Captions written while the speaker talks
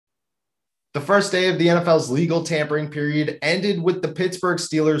The first day of the NFL's legal tampering period ended with the Pittsburgh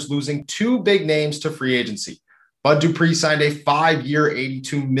Steelers losing two big names to free agency. Bud Dupree signed a 5-year,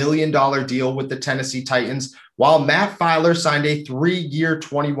 $82 million deal with the Tennessee Titans, while Matt Feiler signed a 3-year,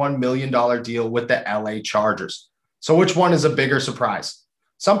 $21 million deal with the LA Chargers. So which one is a bigger surprise?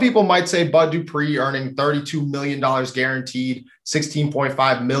 Some people might say Bud Dupree earning $32 million guaranteed,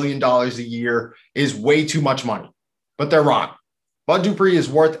 $16.5 million a year is way too much money, but they're wrong. Bud Dupree is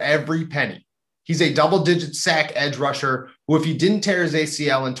worth every penny. He's a double-digit sack edge rusher who, if he didn't tear his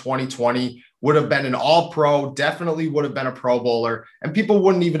ACL in 2020, would have been an all-pro, definitely would have been a Pro Bowler, and people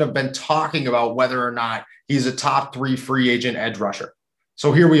wouldn't even have been talking about whether or not he's a top 3 free agent edge rusher.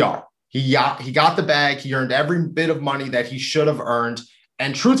 So here we are. He got the bag. He earned every bit of money that he should have earned.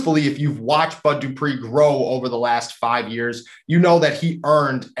 And truthfully, if you've watched Bud Dupree grow over the last 5 years, you know that he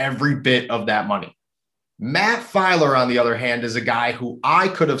earned every bit of that money. Matt Feiler, on the other hand, is a guy who I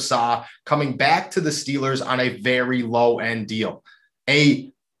could have saw coming back to the Steelers on a very low-end deal.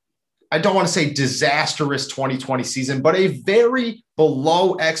 I don't want to say disastrous 2020 season, but a very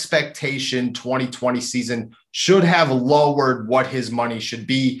below expectation 2020 season should have lowered what his money should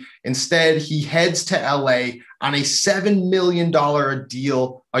be. Instead, he heads to LA on a $7 million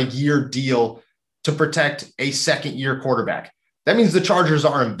a year deal to protect a second-year quarterback. That means the Chargers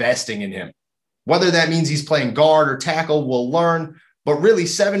are investing in him. Whether that means he's playing guard or tackle, we'll learn. But really,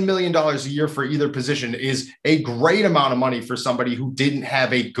 $7 million a year for either position is a great amount of money for somebody who didn't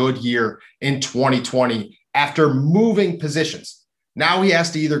have a good year in 2020 after moving positions. Now he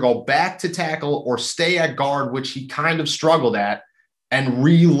has to either go back to tackle or stay at guard, which he kind of struggled at, and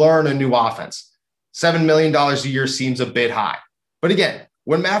relearn a new offense. $7 million a year seems a bit high. But again,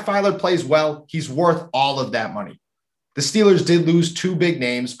 when Matt Feiler plays well, he's worth all of that money. The Steelers did lose two big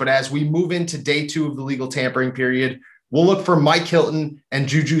names, but as we move into day 2 of the legal tampering period, we'll look for Mike Hilton and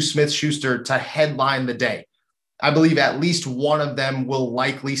Juju Smith-Schuster to headline the day. I believe at least one of them will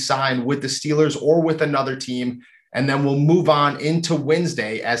likely sign with the Steelers or with another team, and then we'll move on into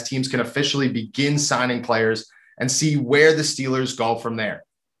Wednesday as teams can officially begin signing players and see where the Steelers go from there.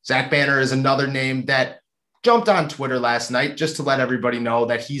 Zach Banner is another name that jumped on Twitter last night just to let everybody know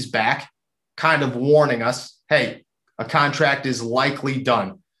that he's back, kind of warning us, hey, a contract is likely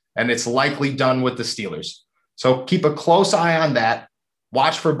done, and it's likely done with the Steelers. So keep a close eye on that.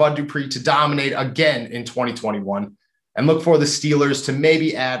 Watch for Bud Dupree to dominate again in 2021, and look for the Steelers to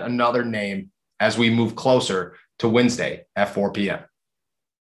maybe add another name as we move closer to Wednesday at 4 p.m.